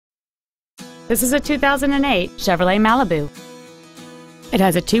This is a 2008 Chevrolet Malibu. It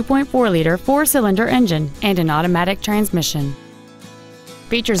has a 2.4-liter four-cylinder engine and an automatic transmission.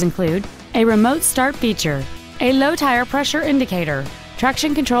 Features include a remote start feature, a low tire pressure indicator,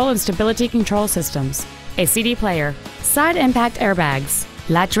 traction control and stability control systems, a CD player, side impact airbags,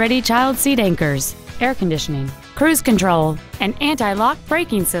 latch-ready child seat anchors, air conditioning, cruise control, an anti-lock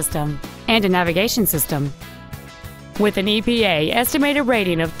braking system, and a navigation system. With an EPA estimated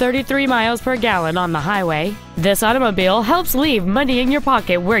rating of 33 miles per gallon on the highway, this automobile helps leave money in your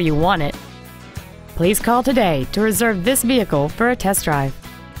pocket where you want it. Please call today to reserve this vehicle for a test drive.